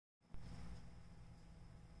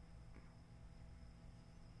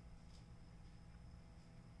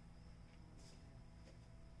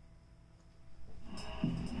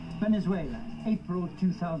Venezuela, April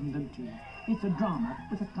 2002. It's a drama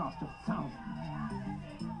with a cast of thousands.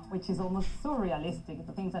 Which is almost surrealistic,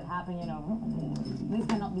 the things that happen, you know, this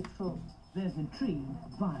cannot be true. There's intrigue,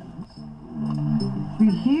 violence.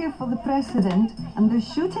 We're here for the president, and they're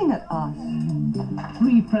shooting at us.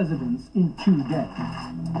 3 presidents in 2 days.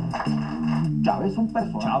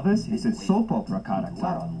 Chavez is a soap opera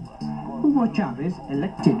character. Hugo Chavez,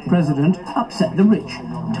 elected president, upset the rich.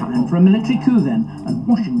 Time for a military coup then, and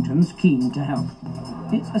Washington's keen to help.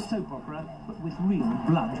 It's a soap opera, but with real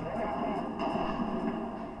blood.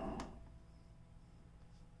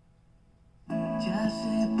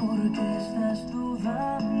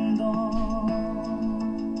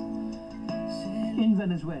 In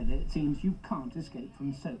Venezuela, it seems you can't escape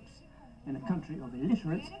from soaps. In a country of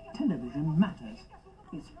illiterates, television matters.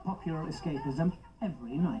 It's popular escapism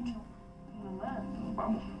every night.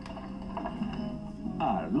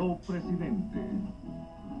 Aló, presidente.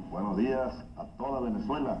 Buenos días a toda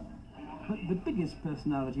Venezuela. But the biggest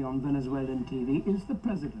personality on Venezuelan TV is the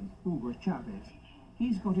president, Hugo Chavez.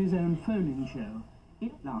 He's got his own phone-in show.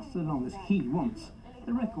 It lasts as long as he wants.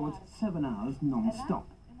 The record's 7 hours non-stop.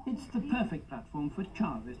 It's the perfect platform for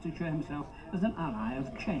Chavez to show himself as an ally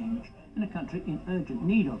of change in a country in urgent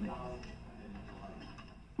need of it.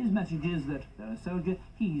 His message is that, though a soldier,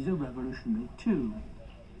 he's a revolutionary too.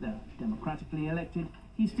 Though democratically elected,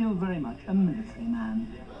 he's still very much a military man.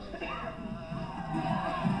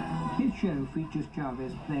 His show features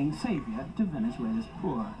Chavez playing saviour to Venezuela's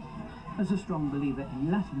poor. As a strong believer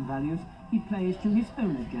in Latin values, he plays to his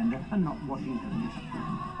own agenda and not Washington's.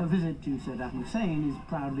 A visit to Saddam Hussein is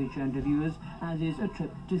proudly shown to viewers, as is a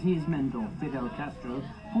trip to his mentor Fidel Castro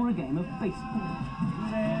for a game of baseball.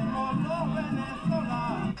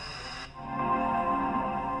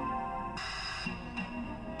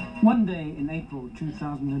 One day in April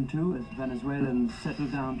 2002, as Venezuelans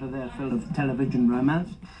settled down to their fill of television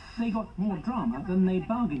romance, they got more drama than they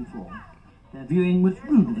bargained for. Their viewing was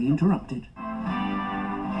rudely interrupted.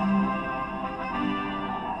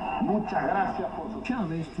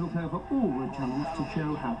 Chavez took over all the channels to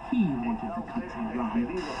show how he wanted the country run.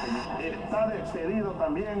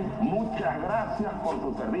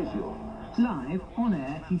 Live, on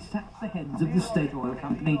air, he sacked the heads of the state oil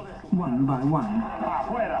company one by one.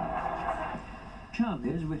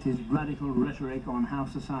 Chavez, with his radical rhetoric on how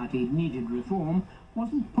society needed reform,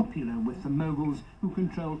 wasn't popular with the moguls who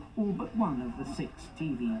controlled all but one of the 6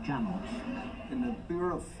 TV channels. In a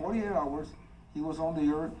period of 48 hours, he was on the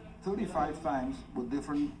air 35 times with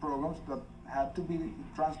different programs that had to be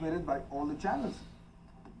transmitted by all the channels.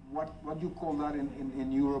 What do you call that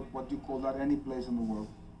in Europe? What do you call that any place in the world?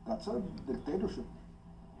 That's a dictatorship.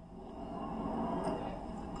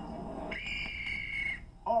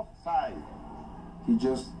 Offside. He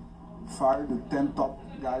just fired the 10 top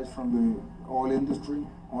guys from the oil industry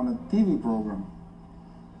on a TV program.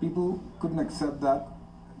 People couldn't accept that.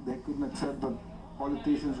 They couldn't accept that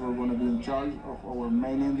politicians were going to be in charge of our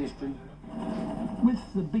main industry. With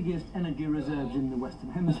the biggest energy reserves in the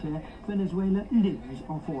Western Hemisphere, Venezuela lives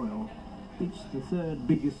off oil. It's the 3rd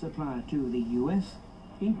biggest supplier to the US,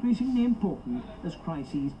 increasingly important as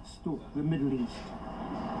crises stalk the Middle East.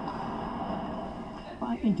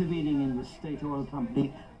 By intervening in the state oil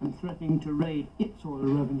company and threatening to raid its oil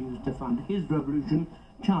revenues to fund his revolution,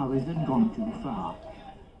 Chavez had gone too far.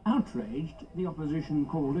 Outraged, the opposition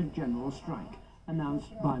called a general strike,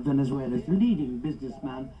 announced by Venezuela's leading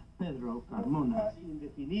businessman, Pedro Carmona.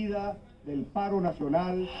 Indefinida del paro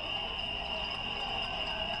nacional.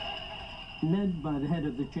 Led by the head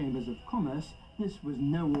of the Chambers of Commerce, this was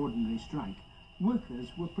no ordinary strike.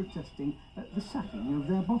 Workers were protesting at the sacking of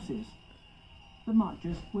their bosses. The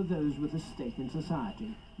marchers were those with a stake in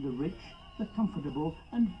society, the rich, the comfortable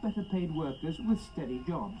and better paid workers with steady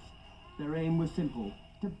jobs. Their aim was simple,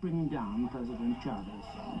 to bring down President Chavez.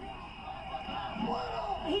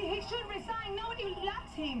 He should resign. Nobody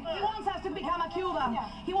likes him. He wants us to become a Cuba.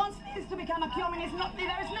 He wants this to become a communist.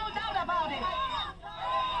 There is no doubt about it.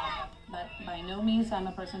 But by no means I'm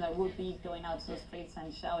a person that would be going out to the streets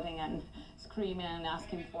and shouting and screaming and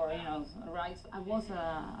asking for, you know, rights. I was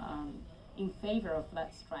in favor of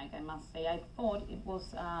that strike, I must say. I thought it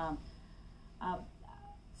was a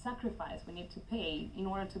sacrifice we need to pay in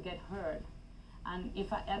order to get heard. And if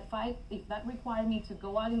that required me to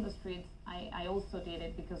go out in the streets, I also did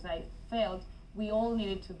it because I felt we all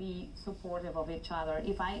needed to be supportive of each other.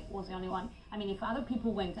 If I was the only one, I mean, if other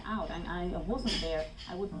people went out and I wasn't there,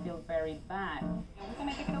 I would feel very bad.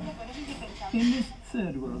 In this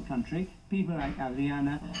 3rd world country, people like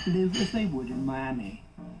Adriana live as they would in Miami.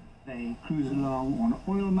 They cruise along on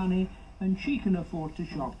oil money, and she can afford to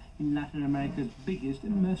shop in Latin America's biggest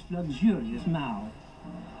and most luxurious mall.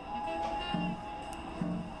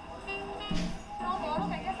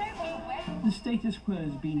 The status quo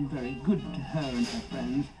has been very good to her and her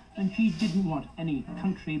friends, and she didn't want any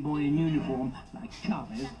country boy in uniform like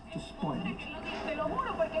Chavez to spoil it. Te lo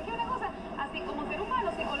juro, porque es que una cosa, así como ser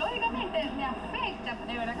humano, psicológicamente me afecta.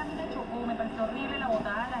 De verdad que a mí me chocó, me pareció horrible la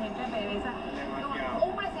botada de la gente de PDVSA.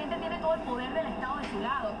 Un presidente tiene todo el poder del Estado de su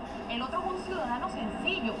lado. El otro es un ciudadano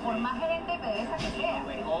sencillo, por más gerente de PDVSA que sea.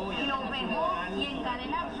 Y lo vengó y en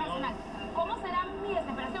cadena nacional. ¿Cómo será mi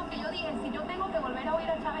desesperación? Que yo dije, si yo tengo que volver a oír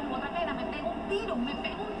a Chávez en otra cadena, me pego un tiro,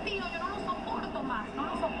 yo no lo soporto más, no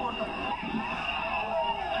lo soporto.